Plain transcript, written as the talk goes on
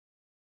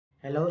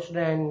Hello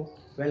student,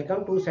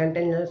 welcome to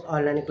Sentinels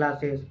online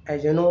classes.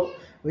 As you know,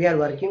 we are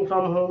working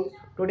from home.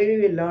 Today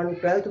we will learn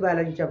 12th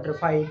biology chapter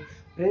 5,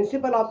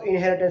 principle of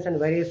inheritance and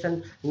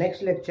variation.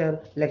 Next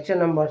lecture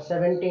number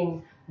 17,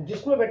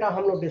 जिसमें बेटा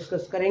हम लोग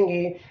discuss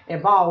करेंगे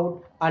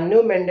about a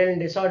new Mendelian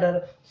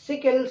disorder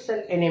sickle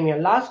cell anaemia.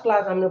 Last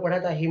class हमने पढ़ा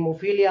था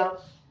haemophilia,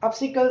 अब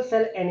sickle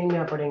cell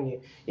anaemia पढ़ेंगे।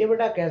 ये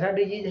बेटा कैसा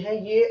डिजीज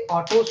है? ये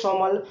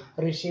ऑटोसोमल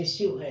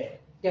रिसेसिव है।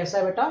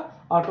 कैसा बेटा?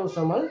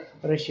 Autosomal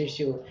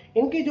recessive.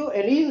 इनके जो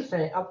एलील्स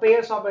हैं, अब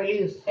पेयर्स ऑफ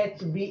एलील्स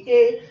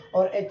HBA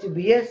और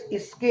HBS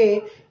इसके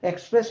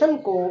एक्सप्रेशन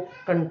को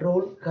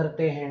कंट्रोल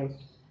करते हैं।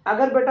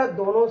 अगर बेटा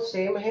दोनों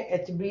सेम है,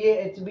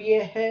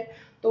 HBA है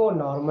तो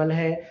नॉर्मल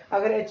है,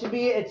 अगर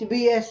HBA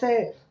HBS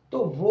है तो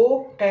वो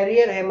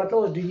कैरियर है, मतलब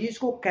उस डिजीज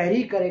को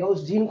कैरी करेगा,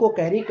 उस जीन को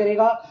कैरी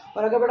करेगा।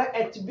 और अगर बेटा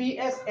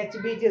HBS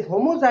HBG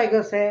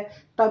होमोजाइगस है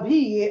तभी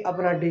ये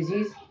अपना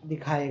डिजीज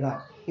दिखाएगा।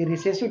 ये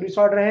रिसेसिव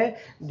डिसऑर्डर है,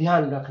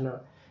 ध्यान रखना।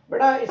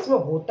 बेटा इसमें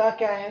होता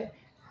क्या है?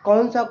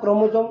 कौन सा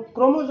क्रोमोसोम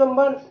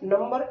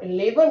नंबर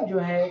 11 जो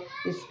है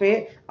इस पे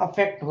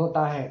अफेक्ट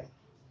होता है।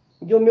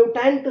 जो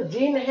म्यूटेंट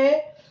जीन है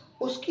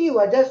उसकी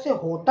वजह से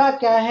होता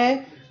क्या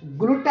है?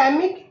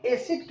 ग्लूटामिक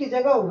एसिड की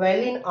जगह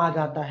वैलिन आ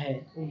जाता है।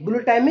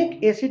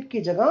 ग्लूटामिक एसिड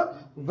की जगह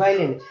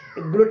वैलिन।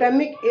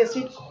 ग्लूटामिक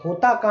एसिड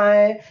होता कहाँ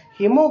है?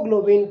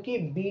 हीमोग्लोबिन की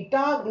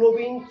बीटा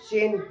ग्लोबिन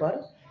चेन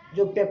पर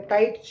जो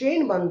पेप्टाइड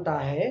चेन बनता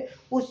है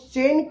उस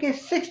चेन के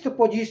 6th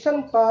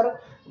पोजीशन पर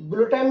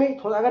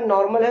ग्लूटामिक, अगर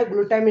नॉर्मल है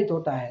ग्लूटामिक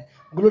होता है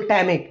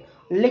ग्लूटामिक,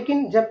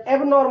 लेकिन जब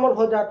एब नॉर्मल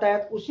हो जाता है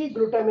तो उसी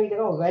ग्लूटामिक की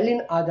जगह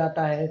वैलिन आ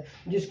जाता है,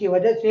 जिसकी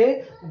वजह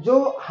से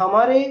जो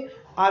हमारे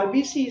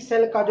आरबीसी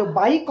सेल का जो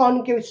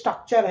बाइकॉन्केव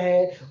स्ट्रक्चर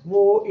है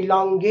वो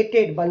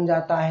इलांगेटेड बन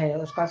जाता है,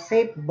 उसका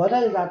शेप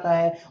बदल जाता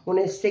है,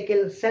 उन्हें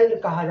सिकल सेल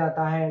कहा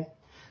जाता है।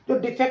 जो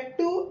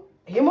डिफेक्टिव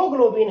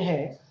हीमोग्लोबिन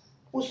है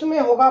उसमें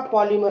होगा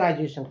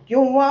पॉलीमराइजेशन।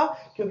 क्यों हुआ?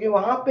 क्योंकि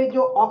वहां पे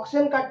जो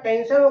ऑक्सीजन का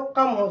टेंशन वो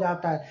कम हो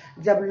जाता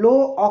है। जब लो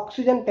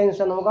ऑक्सीजन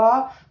टेंशन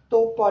होगा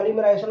तो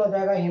पॉलीमराइजेशन हो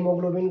जाएगा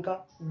हीमोग्लोबिन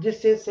का,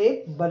 जिससे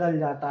शेप बदल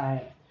जाता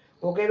है।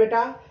 ओके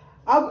बेटा,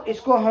 अब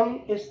इसको हम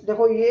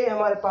देखो ये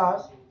हमारे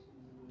पास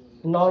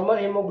नॉर्मल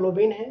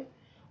हीमोग्लोबिन है,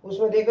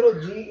 उसमें देख रहे हो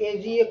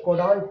GAG ये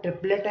कोडॉन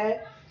ट्रिपलेट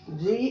है।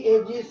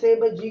 GAG से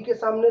G के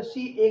सामने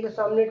C, A के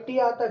सामने T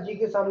आता है, G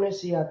के सामने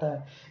C आता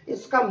है।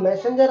 इसका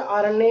मैसेंजर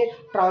RNA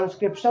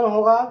ट्रांसक्रिप्शन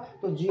होगा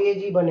तो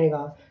GAG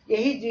बनेगा।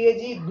 यही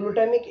GAG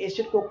ग्लूटामिक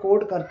एसिड को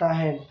कोड करता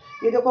है।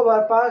 ये देखो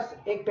हमारे पास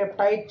एक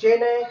पेप्टाइड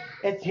चेन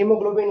है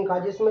हीमोग्लोबिन का,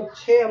 जिसमें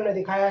 6 हमने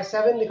दिखाया है,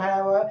 7 दिखाया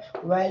हुआ है,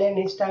 valine,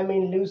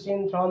 histamine,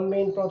 leucine,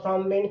 thrombin,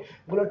 prothrombin,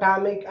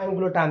 glutamic and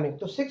glutamic.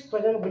 तो 6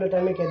 प्रेजेंट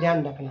ग्लूटामिक है,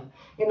 ध्यान रखना।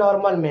 ये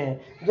नॉर्मल में है।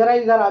 जरा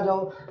इधर आ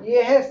जाओ,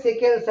 ये है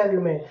सिकल सेल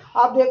में।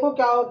 आप देखो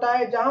क्या होता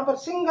है, जहां पर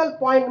सिंगल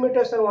पॉइंट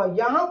म्यूटेशन हुआ,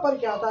 यहां पर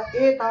क्या था?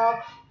 A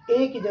था,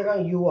 A की जगह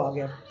U आ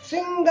गया।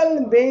 सिंगल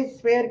बेस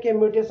पेयर के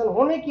म्यूटेशन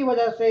होने की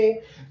वजह से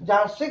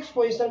जहां 6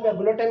 पोजीशन पे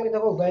ग्लूटामिक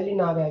देखो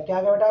वैलिन आ गया। क्या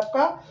आ गया बेटा?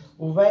 आपका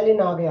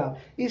वैलिन आ गया,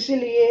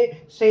 इसीलिए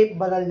शेप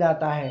बदल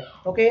जाता है।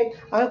 ओके,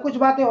 अगर कुछ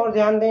बातें और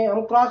ध्यान दें,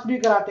 हम क्रॉस भी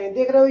कराते हैं।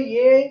 देख रहे हो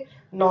ये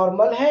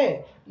नॉर्मल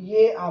है,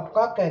 ये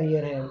आपका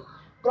कैरियर है।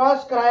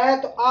 क्रॉस कराया है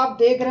तो आप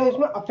देख रहे हो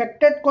इसमें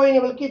अफेक्टेड कोई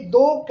नहीं, बल्कि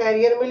 2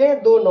 कैरियर मिले,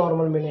 2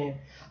 नॉर्मल मिले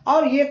हैं।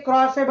 और ये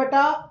क्रॉस है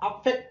बेटा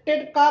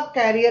अफेक्टेड का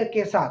कैरियर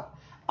के साथ।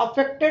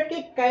 अफेक्टेड के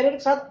कैरियर के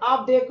साथ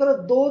आप देख रहे हो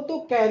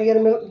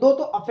 2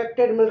 तो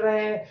अफेक्टेड मिल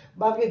रहे हैं,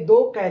 बाकी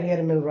 2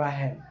 कैरियर मिल रहा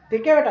है।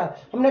 ठीक है बेटा,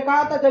 हमने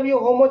कहा था जब ये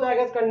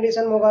होमोजाइगस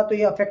कंडीशन होगा तो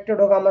ये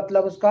अफेक्टेड होगा,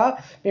 मतलब उसका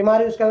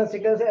बीमारी उसके अंदर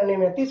सिकल सेल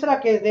एनीमिया। तीसरा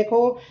केस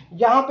देखो,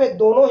 यहाँ पे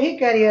दोनों ही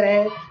कैरियर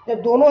हैं।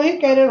 जब दोनों ही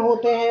कैरियर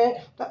होते हैं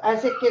तो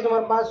ऐसे केस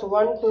हमारे पास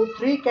 1 2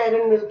 3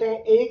 कैरियर मिलते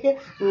हैं, एक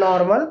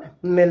नॉर्मल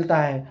मिलता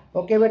है।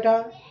 ओके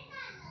बेटा।